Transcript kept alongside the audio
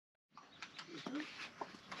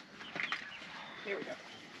Here we go.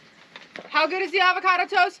 How good is the avocado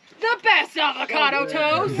toast? The best avocado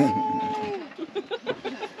toast!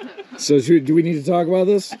 So do we need to talk about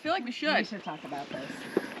this? I feel like we should. We should talk about this.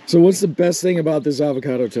 So what's the best thing about this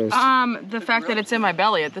avocado toast? The fact that it's in my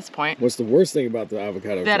belly at this point. What's the worst thing about the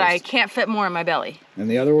avocado toast? That I can't fit more in my belly.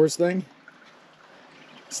 And the other worst thing?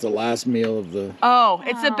 It's the last meal of the... Oh,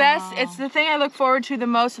 it's the best. It's the thing I look forward to the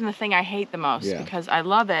most and the thing I hate the most. Yeah. Because I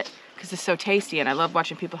love it. Because it's so tasty, and I love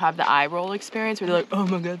watching people have the eye roll experience where they're like, oh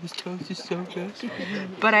my god, this toast is so good.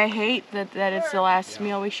 But I hate that it's the last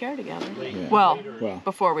meal we share together. Yeah. Well, Well,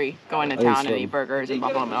 before we go into town and eat burgers and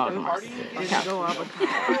blah, blah, blah, blah.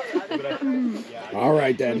 all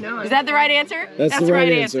right then. Is that the right answer? That's the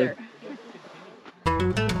right answer. I'm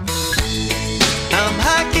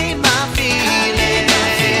hiking my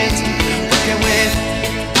feelings, working with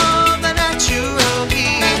all the natural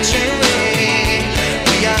heat.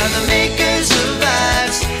 We are the makers of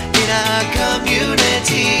lives in our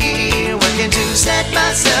community, working to set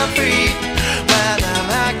myself free while I'm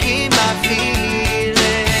hiking my feelings.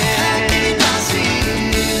 Hiking my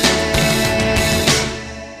feelings.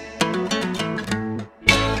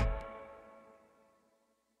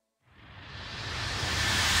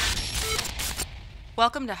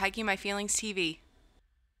 Welcome to Hiking My Feelings TV.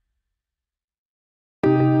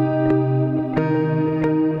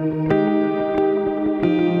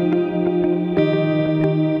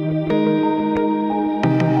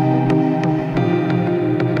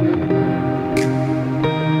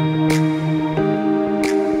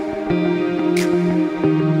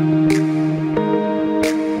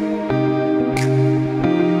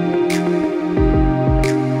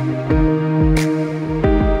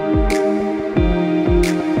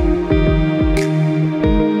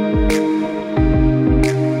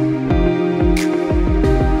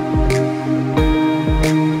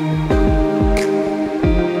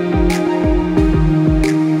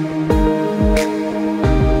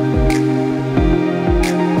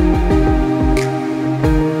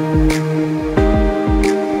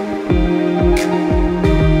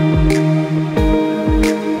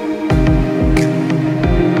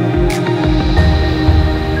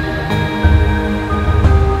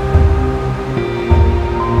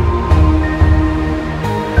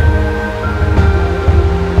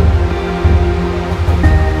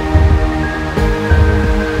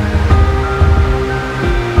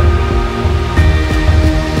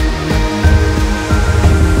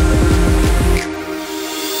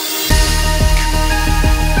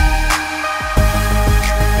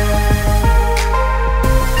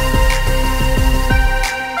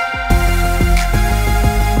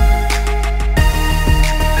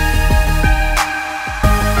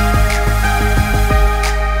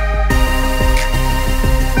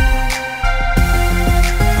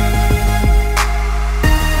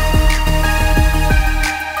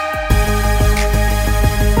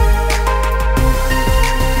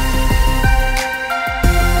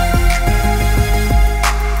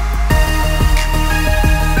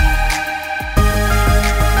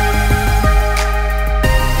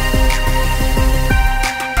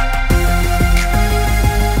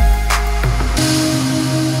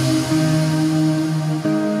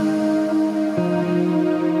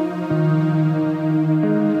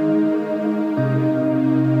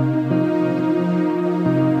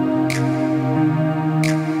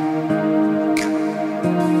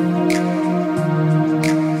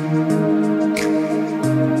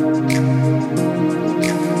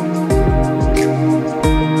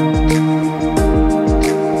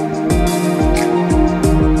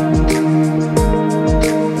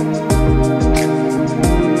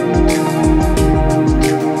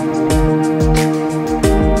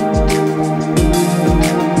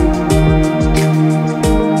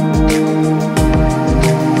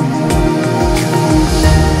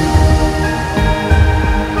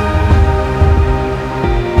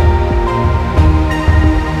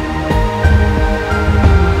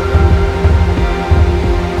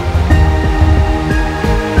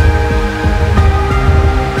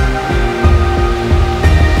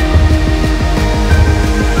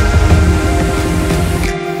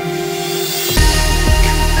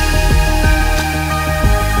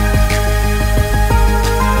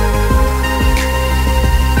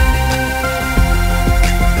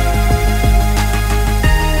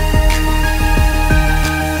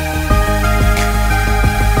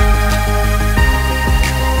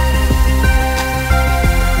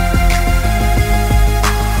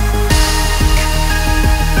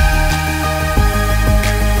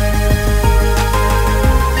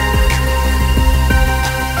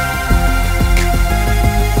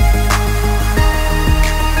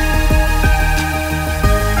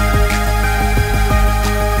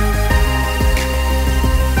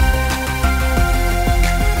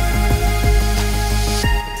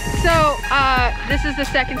 the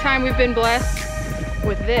second time we've been blessed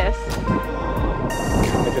with this.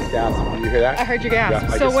 I just gasped. Did you hear that? I heard you gasp.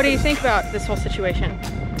 Yeah, so what do you think about this whole situation?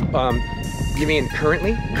 You mean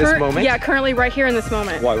currently, this moment? Yeah, currently right here in this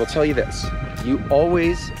moment. Well, I will tell you this. You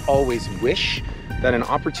always wish that an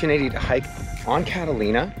opportunity to hike on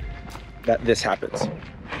Catalina, that this happens.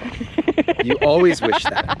 You always wish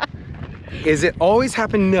that. Is it always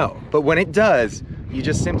happen? No. But when it does, you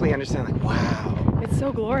just simply understand, like, wow. It's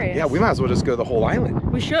so glorious. Yeah, we might as well just go the whole island.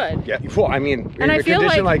 We should. Yeah, well, I mean, in a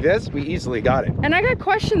condition like this, we easily got it. And I got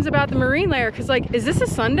questions about the marine layer, because like, is this a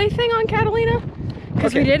Sunday thing on Catalina?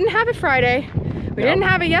 Because we didn't have it Friday. We didn't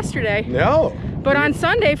have it yesterday. No. But on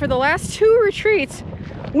Sunday, for the last 2 retreats,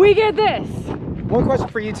 we get this. One question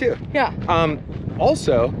for you too. Yeah.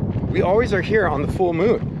 Also, we always are here on the full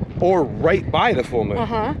moon, or right by the full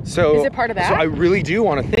moon. So is it part of that? So I really do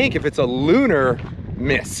want to think if it's a lunar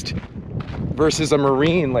mist versus a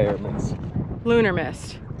marine layer mist. Lunar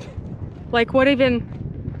mist. Like what a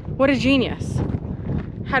genius.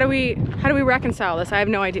 How do we reconcile this? I have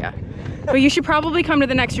no idea. But you should probably come to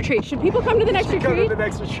the next retreat. Should people come to the next retreat? Come to the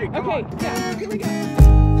next retreat. Come on. Yeah, here we go.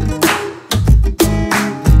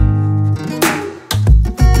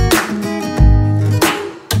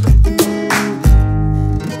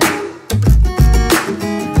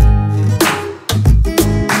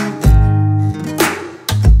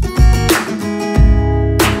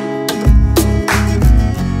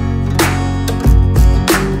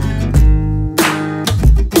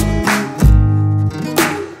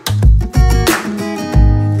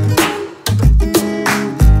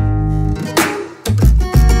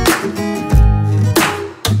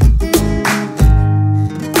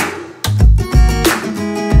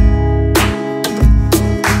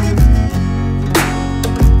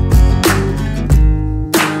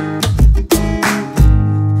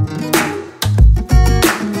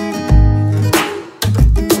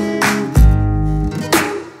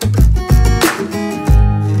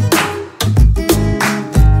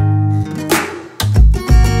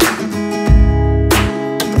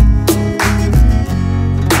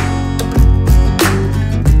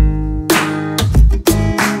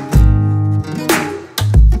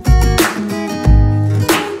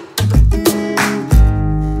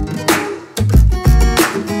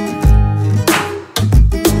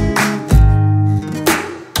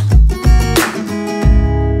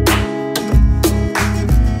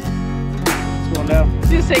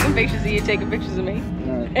 Taking pictures of you, taking pictures of me.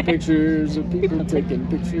 Pictures of people taking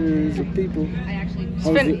pictures of people.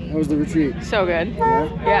 How was the retreat? So good.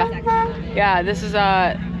 Yeah? Yeah, this is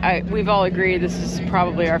we've all agreed this is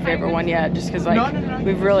probably our favorite one yet, just because like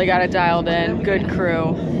we've really got it dialed in. Good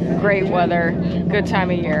crew, great weather, good time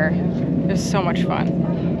of year. It was so much fun.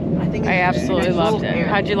 I absolutely loved it.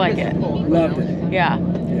 How'd you like it? Loved it. Yeah,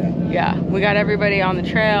 we got everybody on the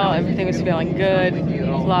trail. Everything was feeling good.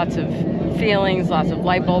 Lots of feelings, lots of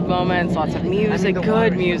light bulb moments, lots of music,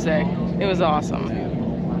 good music. It was awesome.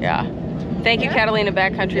 Yeah. Thank you, Catalina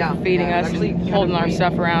Backcountry, for feeding us and holding our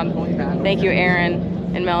stuff around. Thank you,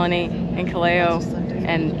 Aaron and Melanie and Kaleo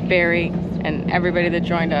and Barry and everybody that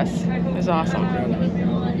joined us. It was awesome.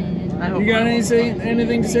 You got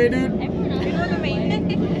anything to say, dude?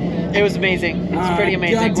 It was amazing. It's pretty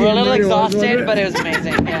amazing. We're a little exhausted, but it was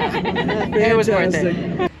amazing. Yeah. It was worth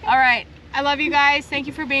it. All right. I love you guys. Thank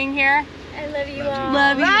you for being here. I love you all.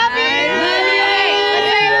 Love you. Love you.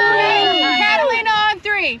 Hey, Catalina on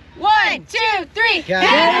 3. 1, 2, 3.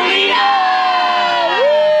 Catalina!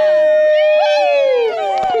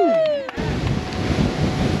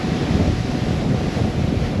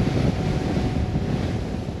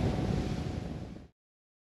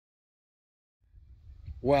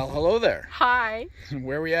 Well, hello there. Hi.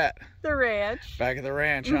 Where are we at? The ranch. Back at the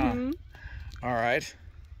ranch, huh? All right.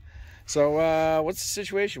 So, what's the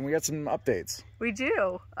situation? We got some updates. We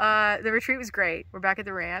do. The retreat was great. We're back at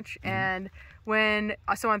the ranch, and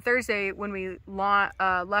so on Thursday when we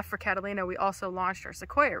left for Catalina, we also launched our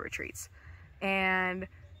Sequoia retreats. And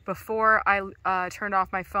before I turned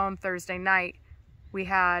off my phone Thursday night, we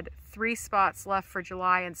had 3 spots left for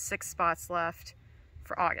July and 6 spots left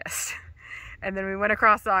for August. And then we went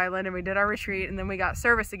across the island and we did our retreat, and then we got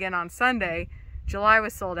service again on Sunday. July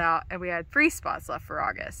was sold out and we had 3 spots left for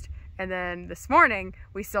August. And then this morning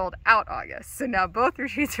we sold out August. So now both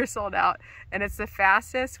retreats are sold out, and it's the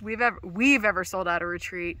fastest we've ever sold out a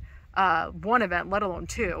retreat, one event, let alone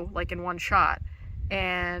 2, like in one shot.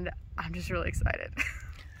 And I'm just really excited.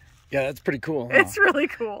 Yeah, that's pretty cool. Huh? It's really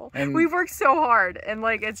cool. And we've worked so hard, and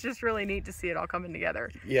like it's just really neat to see it all coming together.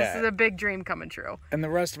 Yeah. This is a big dream coming true. And the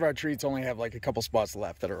rest of our treats only have like a couple spots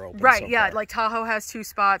left that are open. Right, so yeah. far. Like Tahoe has 2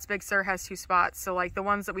 spots, Big Sur has 2 spots. So like the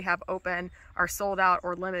ones that we have open are sold out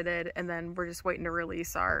or limited, and then we're just waiting to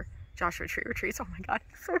release our Joshua Tree retreats. Oh my god,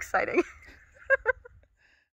 it's so exciting.